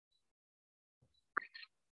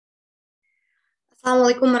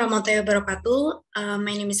Assalamualaikum warahmatullahi wabarakatuh.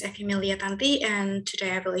 My name is Melia Tanti, and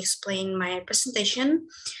today I will explain my presentation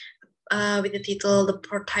with the title "The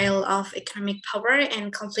Portrayal of Economic Power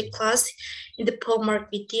and Conflict Class in the Poem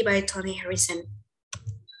Marquette" by Tony Harrison.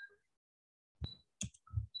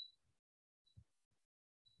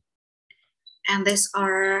 And these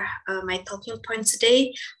are my talking points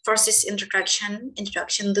today. First is introduction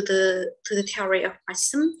to the theory of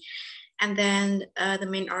Marxism. And then the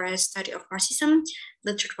main area is study of Marxism.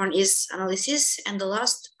 The third one is analysis, and the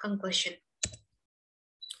last, conclusion.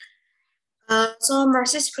 So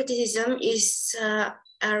Marxist criticism is a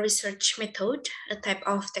research method, a type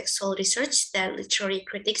of textual research that literary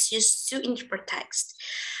critics use to interpret text.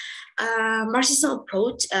 Marxism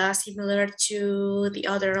approach, similar to the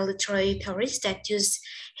other literary theories that use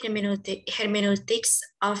hermeneutics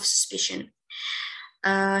of suspicion.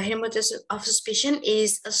 Hermeneutics of suspicion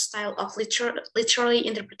is a style of literary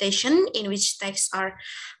interpretation in which texts are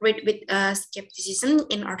read with skepticism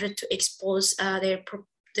in order to expose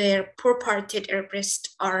their purported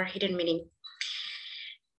repressed or hidden meaning.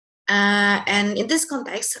 And in this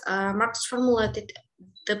context, Marx formulated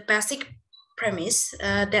the basic premise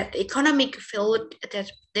that the economic field that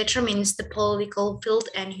determines the political field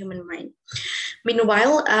and human mind.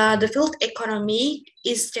 Meanwhile, the field economy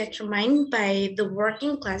is determined by the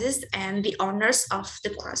working classes and the owners of the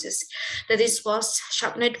classes. That is was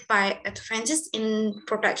sharpened by advances in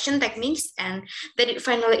production techniques, and that it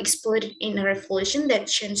finally exploded in a revolution that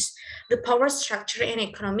changed the power structure in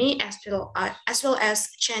economy as well as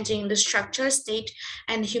changing the structure, state,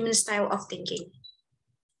 and human style of thinking.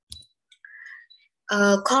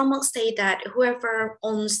 Karl Marx stated that whoever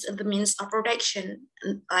owns the means of production,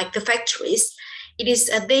 like the factories, it is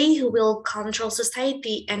they who will control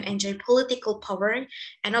society and enjoy political power,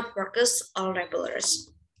 and not workers or laborers.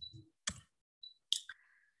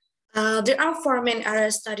 There are four main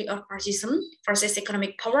areas of study of Marxism. First is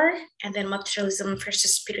economic power, and then materialism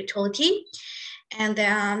versus spirituality, and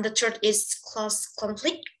then the third is class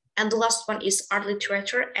conflict, and the last one is art,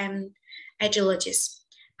 literature, and ideologies.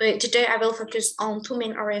 But today I will focus on two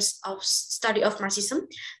main areas of study of Marxism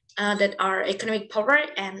that are economic power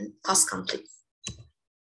and class conflict.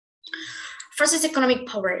 First is economic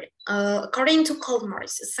power. According to Karl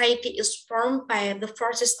Marx, society is formed by the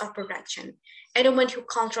forces of production. Anyone who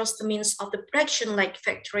controls the means of the production, like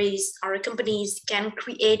factories or companies, can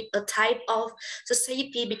create a type of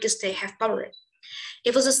society because they have power.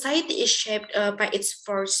 If a society is shaped by its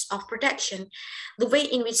force of production, the way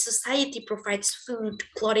in which society provides food,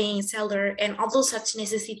 clothing, shelter, and other such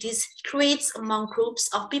necessities creates among groups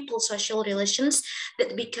of people social relations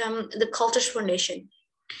that become the culture's foundation.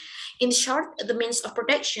 In short, the means of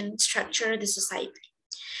production structure the society.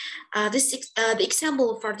 The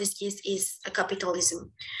example for this case is a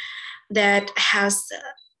capitalism that has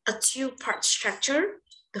a two-part structure.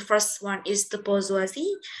 The first one is the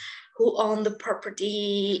bourgeoisie, who own the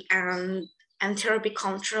property and theoretically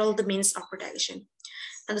control the means of production.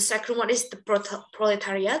 And the second one is the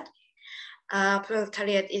proletariat.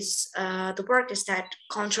 Proletariat is the workers that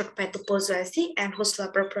controlled by the bourgeoisie and whose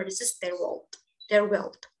labor produces their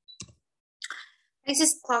wealth. Next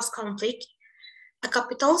is class conflict. A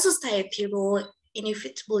capital society will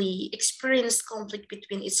inevitably experience conflict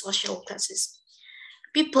between its social classes.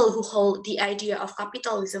 People who hold the idea of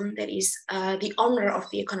capitalism, that is the owner of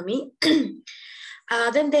the economy,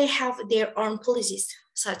 then they have their own policies,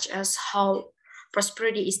 such as how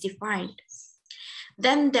prosperity is defined.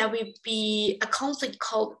 Then there will be a conflict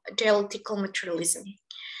called dialectical materialism.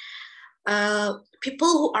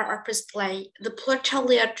 People who are oppressed by the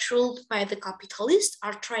proletariat ruled by the capitalists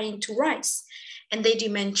are trying to rise, and they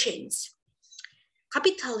demand change.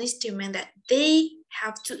 Capitalists demand that they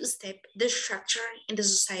have to step the structure in the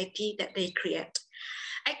society that they create.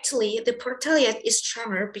 Actually, the proletariat is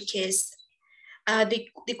stronger because the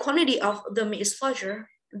quantity of them is larger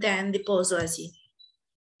than the bourgeoisie.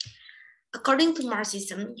 According to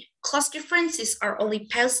Marxism, class differences are only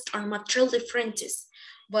based on material differences,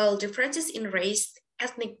 while differences in race,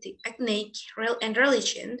 ethnic, and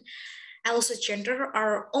religion, and also gender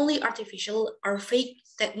are only artificial or fake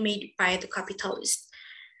that made by the capitalists.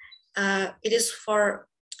 It is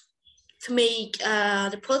to make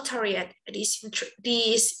the proletariat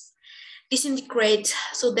disintegrate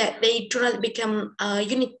so that they do not become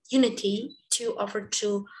unity to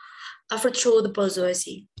overthrow the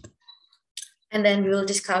bourgeoisie. And then we will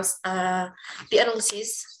discuss the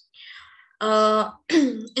analysis.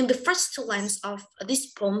 In the first two lines of this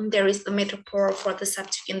poem, there is a metaphor for the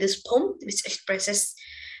subject in this poem, which expresses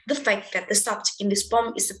the fact that the subject in this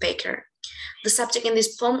poem is a baker. The subject in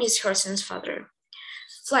this poem is Harrison's father.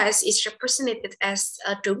 flesh is represented as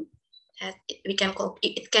a tomb.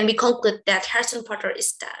 It can be concluded that Harrison Potter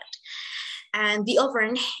is dead. And the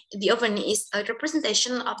oven is a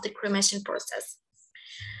representation of the cremation process.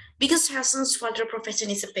 Because Harrison's father profession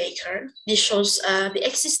is a baker, this shows the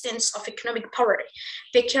existence of economic power.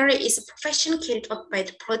 Bakery is a profession carried out by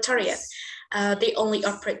the proletariat. They only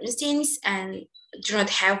operate machines and do not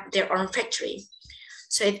have their own factory.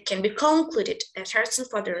 So it can be concluded that Harrison's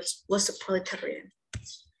father was a proletarian.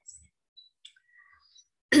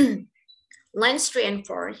 Lines 3 and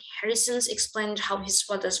 4, Harrison explained how his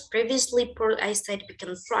father's previously poor eyesight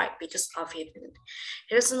became bright because of it.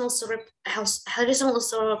 Harrison also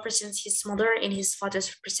represents his mother in his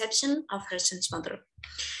father's perception of Harrison's mother.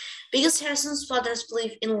 Because Harrison's father's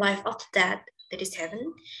belief in life after death, that is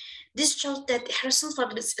heaven, this shows that Harrison's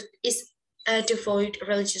father is a devout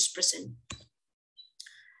religious person.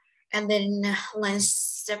 And then lines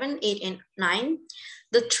 7, 8, and 9,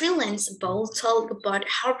 the three lines above talk about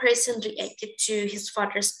how Harrison reacted to his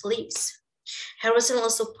father's beliefs. Harrison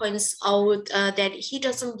also points out that he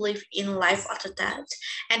doesn't believe in life after death,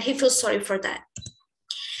 and he feels sorry for that.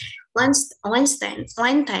 Line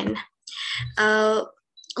 10,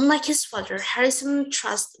 unlike his father, Harrison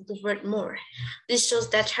trusts the world more. This shows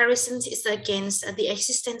that Harrison is against the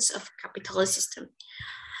existence of a capitalist system.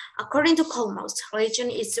 According to Kolmos,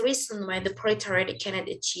 religion is the reason why the proletariat cannot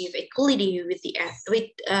achieve equality with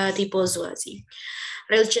the bourgeoisie.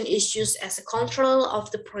 Religion is used as a control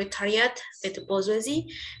of the proletariat with the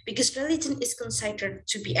bourgeoisie because religion is considered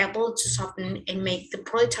to be able to soften and make the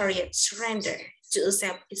proletariat surrender to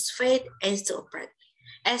accept its fate as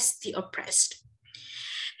the oppressed.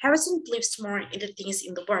 Harrison believes more in the things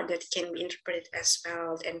in the world that can be interpreted as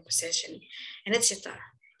wealth and possession, and etc.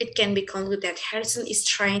 It can be concluded that Harrison is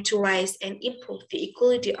trying to rise and improve the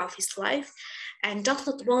equality of his life and does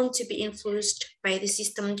not want to be influenced by the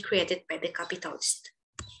system created by the capitalist.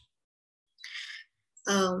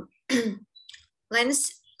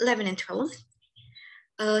 Lines 11 and 12.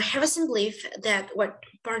 Harrison believed that what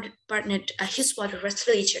partnered his father was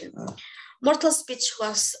religion. Mortal speech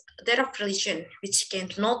was that of religion, which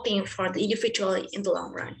gained nothing for the individual in the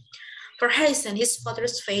long run. For Harrison, his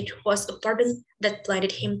father's fate was a burden that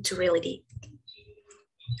blinded him to reality.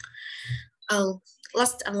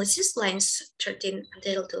 Last analysis, lines 13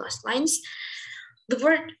 until the last lines. The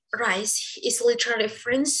word rise is literally a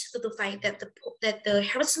reference to the fact that the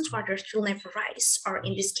Harrison's father will never rise, or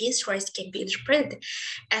in this case, rise can be interpreted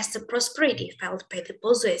as the prosperity felt by the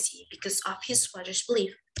bourgeoisie because of his father's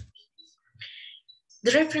belief.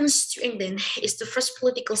 The reference to England is the first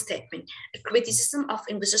political statement, a criticism of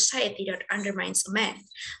English society that undermines a man,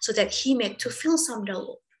 so that he made to feel some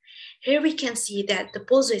doubt. Here we can see that the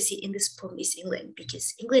bourgeoisie in this poem is England,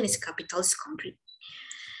 because England is a capitalist country.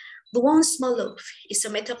 The one small loaf is a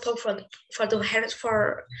metaphor for the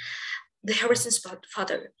Harrison's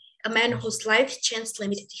father, a man whose life chance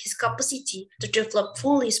limited his capacity to develop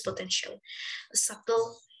fully his potential, a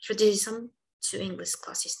subtle criticism to English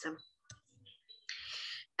class system.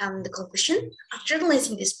 And the conclusion, after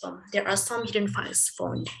analyzing this poem, there are some hidden files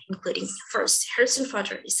found, including first, Harrison's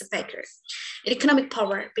father is a baker. In economic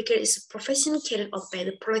power, baker is a profession carried out by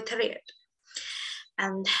the proletariat.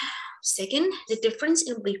 And second, the difference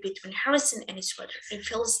in belief between Harrison and his father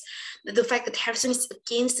reveals the fact that Harrison is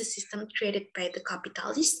against the system created by the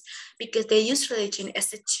capitalists because they use religion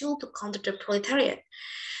as a tool to counter the proletariat.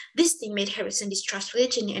 This thing made Harrison distrust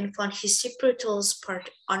religion and found his spiritual part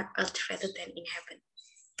on earth rather than in heaven.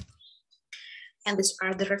 And these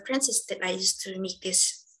are the references that I used to make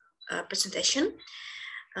this presentation.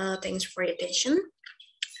 Thanks for your attention.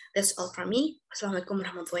 That's all from me. Assalamualaikum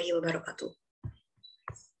warahmatullahi wabarakatuh.